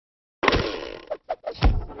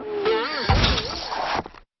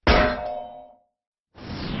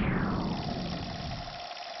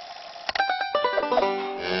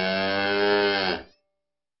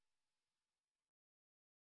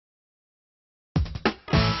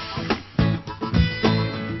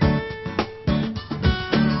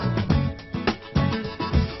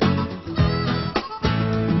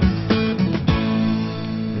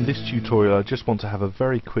tutorial I just want to have a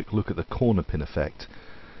very quick look at the corner pin effect,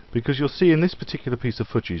 because you'll see in this particular piece of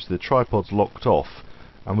footage the tripod's locked off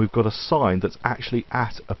and we've got a sign that's actually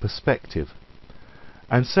at a perspective.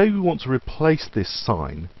 And say we want to replace this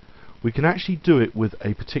sign, we can actually do it with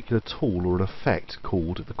a particular tool or an effect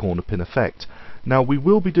called the corner pin effect. Now we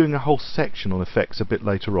will be doing a whole section on effects a bit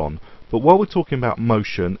later on, but while we're talking about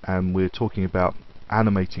motion and we're talking about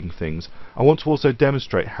animating things, I want to also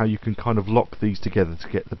demonstrate how you can kind of lock these together to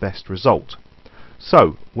get the best result.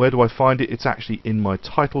 So where do I find it? It's actually in my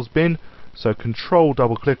titles bin. So control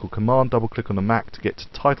double click or command double click on the Mac to get to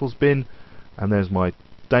titles bin, and there's my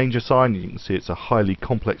danger sign. You can see it's a highly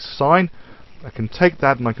complex sign. I can take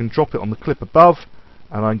that and I can drop it on the clip above,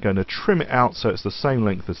 and I'm going to trim it out so it's the same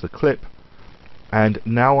length as the clip, and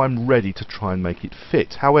now I'm ready to try and make it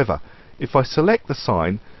fit. However, if I select the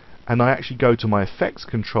sign and I actually go to my effects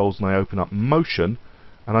controls and I open up motion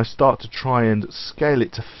and I start to try and scale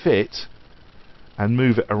it to fit and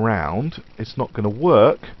move it around, it's not going to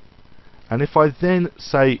work. And if I then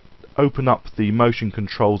say open up the motion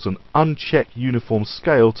controls and uncheck uniform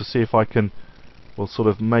scale to see if I can, well, sort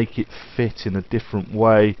of make it fit in a different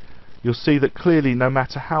way, you'll see that clearly no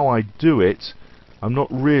matter how I do it, I'm not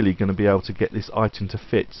really going to be able to get this item to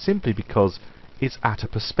fit, simply because it's at a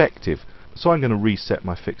perspective. So I'm going to reset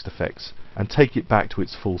my fixed effects and take it back to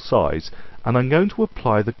its full size, and I'm going to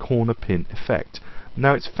apply the corner pin effect.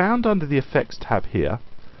 Now it's found under the effects tab here.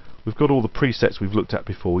 We've got all the presets we've looked at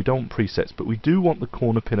before. We don't want presets, but we do want the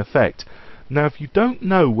corner pin effect. Now if you don't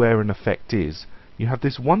know where an effect is, you have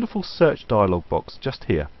this wonderful search dialog box just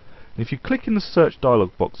here. And if you click in the search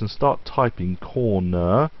dialog box and start typing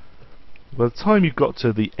corner, by the time you've got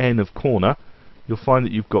to the N of corner, you'll find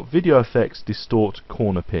that you've got video effects, distort,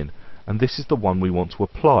 corner pin, and this is the one we want to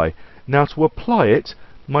apply. Now to apply it,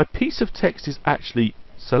 my piece of text is actually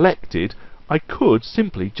selected. I could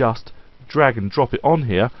simply just drag and drop it on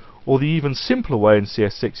here, or the even simpler way in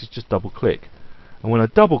CS6 is just double click, and when I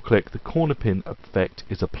double click, the corner pin effect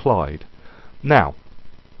is applied. Now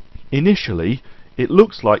initially it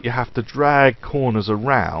looks like you have to drag corners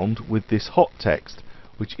around with this hot text,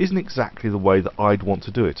 which isn't exactly the way that I'd want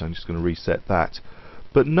to do it. I'm just going to reset that.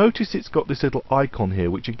 But notice it's got this little icon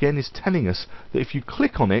here, which again is telling us that if you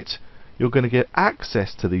click on it, you're going to get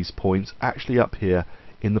access to these points actually up here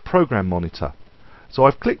in the program monitor. So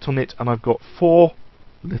I've clicked on it and I've got 4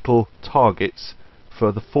 little targets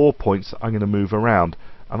for the 4 points that I'm going to move around,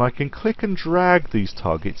 and I can click and drag these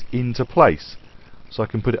targets into place. So I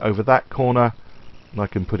can put it over that corner, and I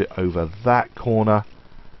can put it over that corner,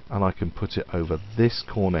 and I can put it over this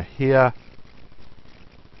corner here,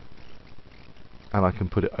 and I can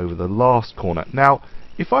put it over the last corner. Now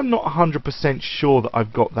if I'm not 100% sure that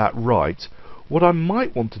I've got that right, what I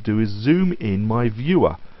might want to do is zoom in my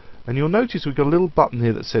viewer, and you'll notice we've got a little button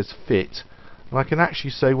here that says fit, and I can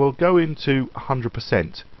actually say, well, go into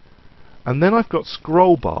 100%, and then I've got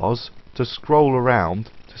scroll bars to scroll around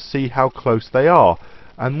to see how close they are,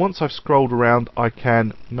 and once I've scrolled around I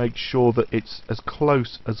can make sure that it's as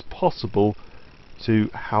close as possible to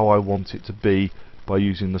how I want it to be by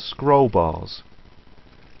using the scroll bars.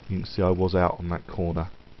 You can see I was out on that corner,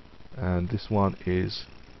 and this one is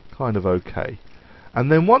kind of okay.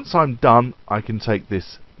 And then once I'm done, I can take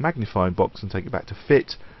this magnifying box and take it back to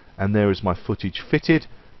fit, and there is my footage fitted.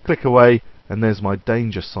 Click away, and there's my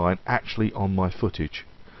danger sign actually on my footage.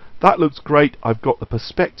 That looks great. I've got the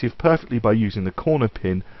perspective perfectly by using the corner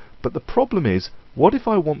pin, but the problem is, what if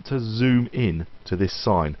I want to zoom in to this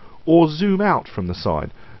sign or zoom out from the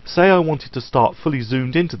sign? Say I wanted to start fully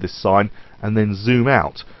zoomed into this sign and then zoom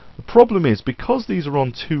out. The problem is, because these are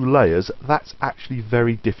on 2 layers, that's actually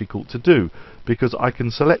very difficult to do, because I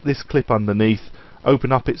can select this clip underneath,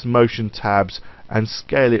 open up its motion tabs and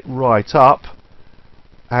scale it right up,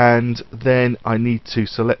 and then I need to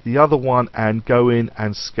select the other one and go in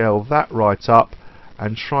and scale that right up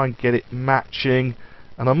and try and get it matching,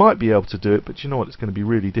 and I might be able to do it, but you know what, it's going to be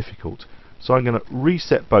really difficult. So I'm going to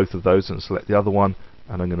reset both of those and select the other one,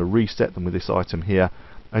 and I'm going to reset them with this item here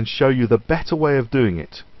and show you the better way of doing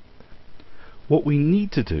it. What we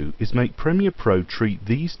need to do is make Premiere Pro treat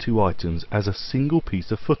these 2 items as a single piece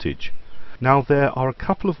of footage. Now there are a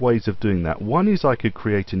couple of ways of doing that. One is I could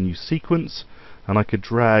create a new sequence, and I could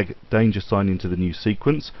drag danger sign into the new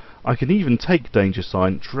sequence. I can even take danger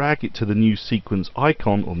sign, drag it to the new sequence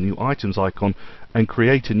icon or new items icon, and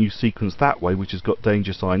create a new sequence that way which has got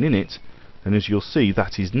danger sign in it, and as you'll see,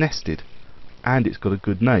 that is nested and it's got a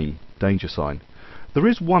good name, danger sign. There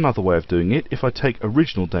is one other way of doing it. If I take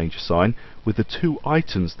original danger sign with the 2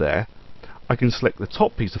 items there, I can select the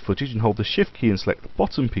top piece of footage and hold the shift key and select the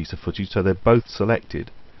bottom piece of footage so they're both selected.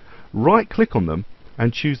 Right click on them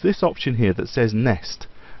and choose this option here that says Nest.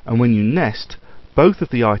 And when you nest, both of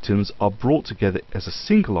the items are brought together as a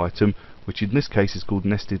single item, which in this case is called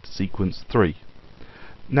Nested Sequence 3.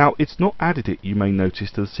 Now it's not added it, you may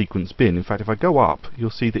notice, to the sequence bin. In fact, if I go up, you'll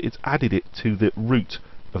see that it's added it to the root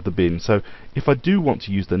of the bin. So if I do want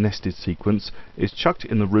to use the nested sequence, it's chucked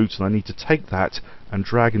it in the root, and I need to take that and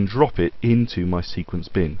drag and drop it into my sequence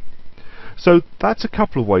bin. So that's a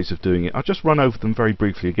couple of ways of doing it. I'll just run over them very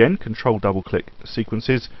briefly again. Control double click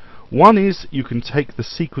sequences. One is you can take the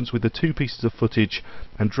sequence with the two pieces of footage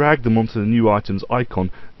and drag them onto the new items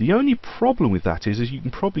icon. The only problem with that is, as you can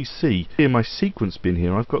probably see in my sequence bin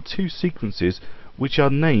here, I've got two sequences which are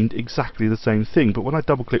named exactly the same thing, but when I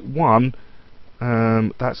double click one,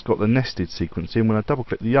 that's got the nested sequence in. When I double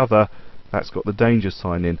click the other, that's got the danger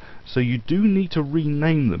sign in. So you do need to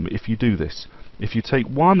rename them if you do this. If you take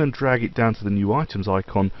one and drag it down to the new items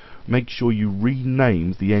icon, make sure you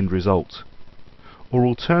rename the end result. Or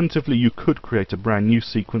alternatively, you could create a brand new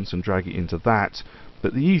sequence and drag it into that,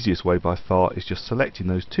 but the easiest way by far is just selecting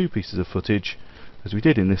those two pieces of footage, as we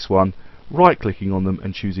did in this one, right clicking on them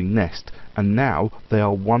and choosing Nest, and now they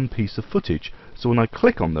are one piece of footage. So when I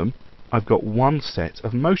click on them, I've got one set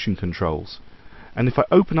of motion controls. And if I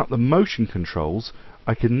open up the motion controls,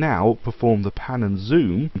 I can now perform the pan and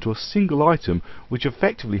zoom into a single item, which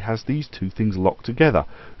effectively has these two things locked together.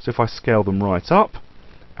 So if I scale them right up,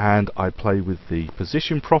 and I play with the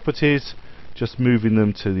position properties, just moving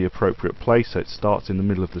them to the appropriate place so it starts in the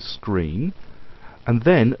middle of the screen, and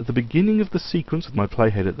then at the beginning of the sequence with my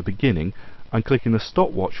playhead at the beginning, I'm clicking the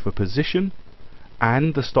stopwatch for position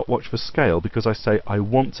and the stopwatch for scale, because I say I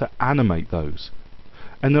want to animate those.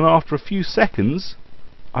 And then after a few seconds,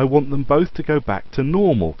 I want them both to go back to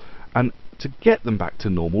normal. And to get them back to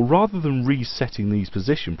normal, rather than resetting these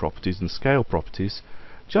position properties and scale properties,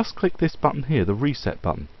 just click this button here, the reset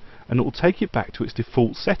button, and it will take it back to its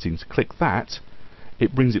default settings. Click that,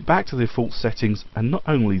 it brings it back to the default settings, and not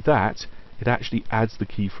only that, it actually adds the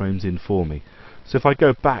keyframes in for me. So if I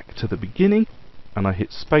go back to the beginning and I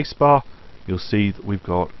hit spacebar, you'll see that we've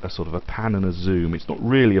got a sort of a pan and a zoom. It's not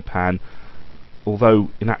really a pan,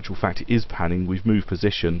 although in actual fact it is panning. We've moved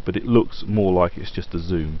position, but it looks more like it's just a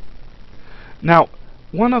zoom. Now,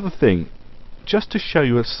 one other thing, just to show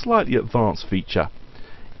you a slightly advanced feature.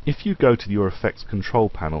 If you go to your effects control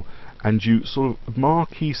panel and you sort of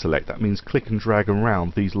marquee select, that means click and drag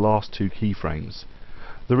around these last two keyframes,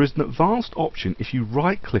 there is an advanced option if you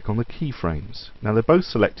right click on the keyframes. Now they're both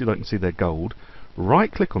selected, I can see they're gold.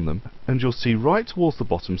 Right click on them and you'll see right towards the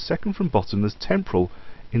bottom, second from bottom, there's temporal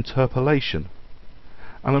interpolation.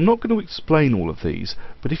 And I'm not going to explain all of these,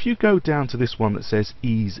 but if you go down to this one that says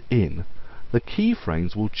ease in, the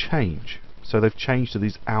keyframes will change. So they've changed to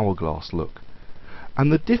this hourglass look. And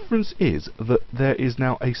the difference is that there is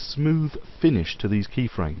now a smooth finish to these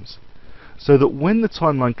keyframes, so that when the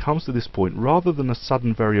timeline comes to this point, rather than a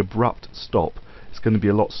sudden very abrupt stop, it's going to be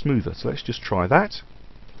a lot smoother. So let's just try that.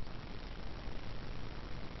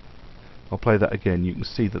 I'll play that again. You can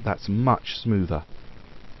see that that's much smoother.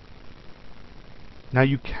 Now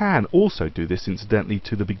you can also do this incidentally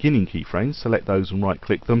to the beginning keyframes, select those and right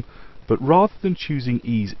click them, but rather than choosing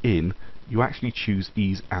ease in, you actually choose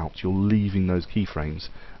ease out. You're leaving those keyframes,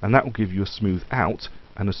 and that will give you a smooth out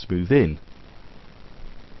and a smooth in.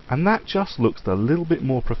 And that just looks a little bit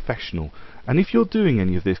more professional. And if you're doing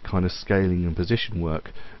any of this kind of scaling and position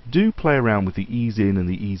work, do play around with the ease in and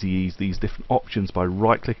the easy ease, these different options, by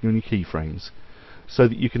right clicking on your keyframes, so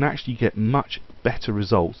that you can actually get much better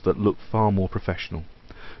results that look far more professional.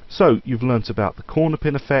 So you've learnt about the corner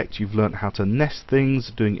pin effect, you've learnt how to nest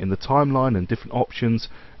things, doing it in the timeline and different options,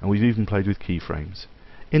 and we've even played with keyframes.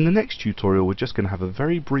 In the next tutorial we're just going to have a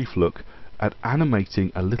very brief look at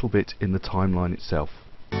animating a little bit in the timeline itself.